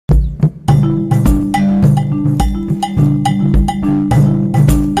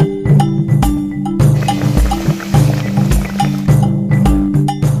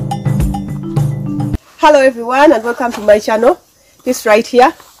Hello everyone and welcome to my channel. This right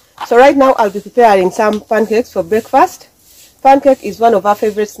here. So right now I'll be preparing some pancakes for breakfast. Pancake is one of our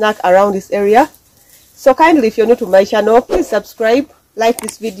favorite snacks around this area. So kindly, if you're new to my channel, please subscribe, like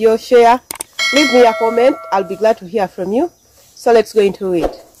this video, share, leave me a comment. I'll be glad to hear from you. So let's go into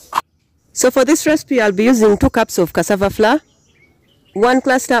it. So for this recipe I'll be using 2 cups of cassava flour, 1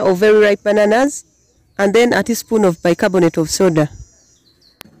 cluster of very ripe bananas, and then a teaspoon of bicarbonate of soda.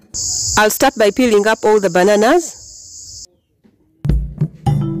 I'll start by peeling up all the bananas.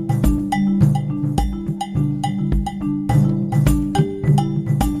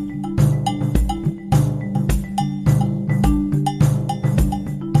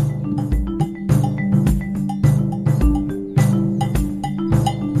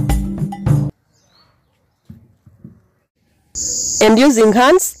 And using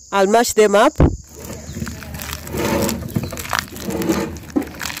hands, I'll mash them up.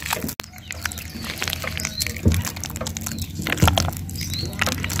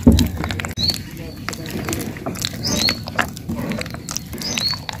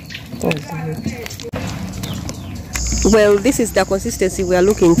 Well, this is the consistency we are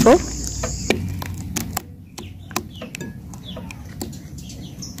looking for.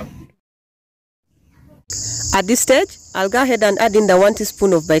 At this stage, I'll go ahead and add in the 1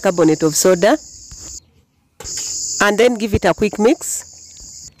 teaspoon of bicarbonate of soda and then give it a quick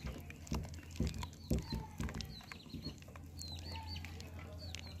mix.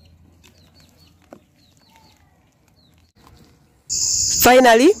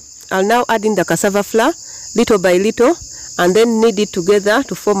 Finally, I'll now add in the cassava flour little by little and then knead it together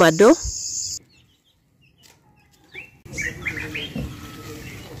to form a dough.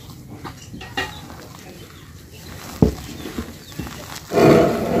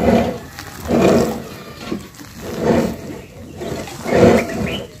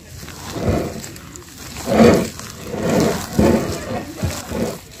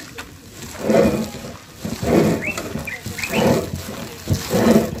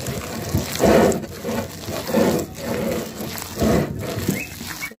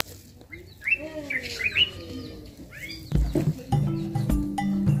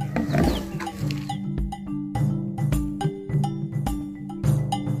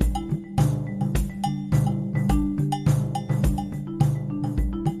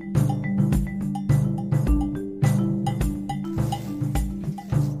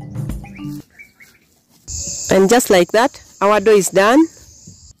 And just like that, our dough is done.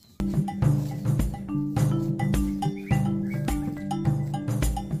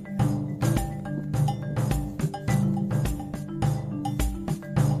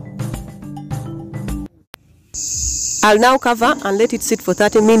 I'll now cover and let it sit for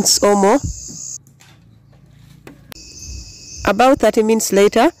 30 minutes or more. About 30 minutes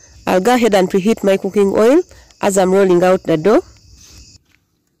later, I'll go ahead and preheat my cooking oil as I'm rolling out the dough.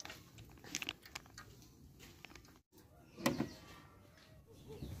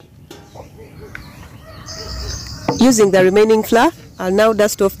 Using the remaining flour, I'll now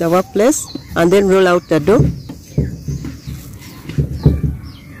dust off the workplace and then roll out the dough.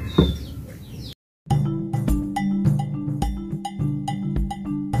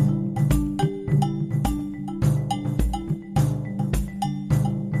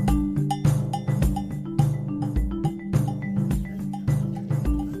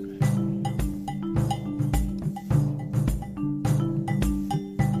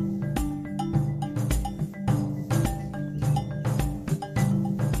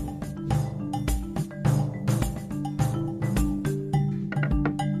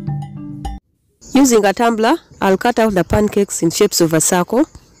 Using a tumbler, I'll cut out the pancakes in shapes of a circle.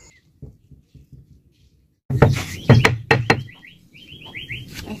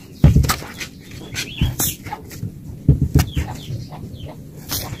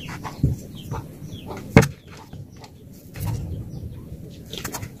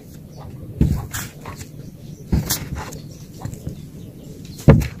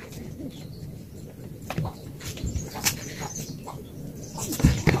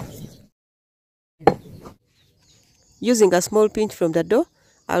 Using a small pinch from the dough,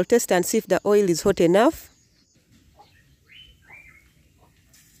 I'll test and see if the oil is hot enough.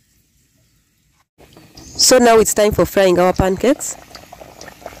 So now it's time for frying our pancakes.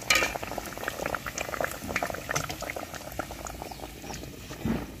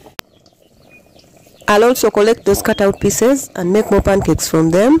 I'll also collect those cut out pieces and make more pancakes from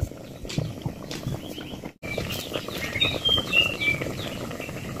them.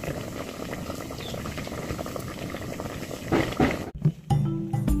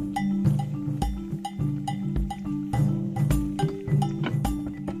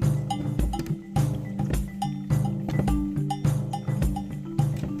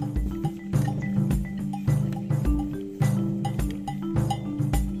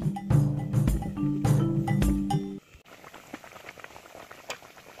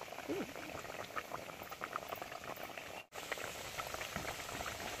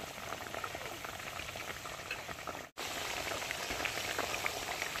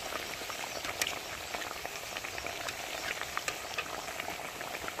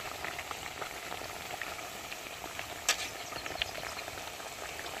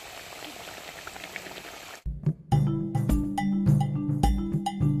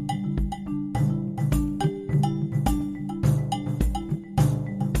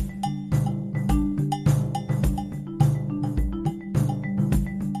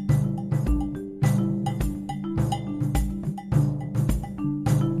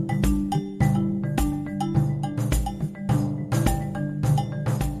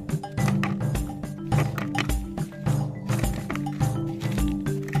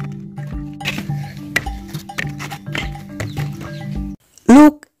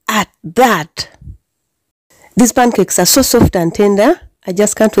 that. These pancakes are so soft and tender. I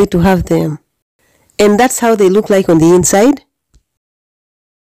just can't wait to have them. And that's how they look like on the inside.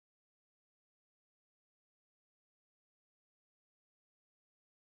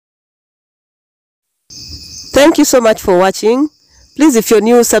 Thank you so much for watching. Please, if you're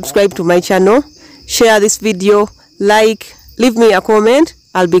new, subscribe to my channel. Share this video, like, leave me a comment.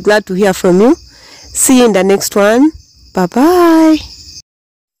 I'll be glad to hear from you. See you in the next one. Bye-bye.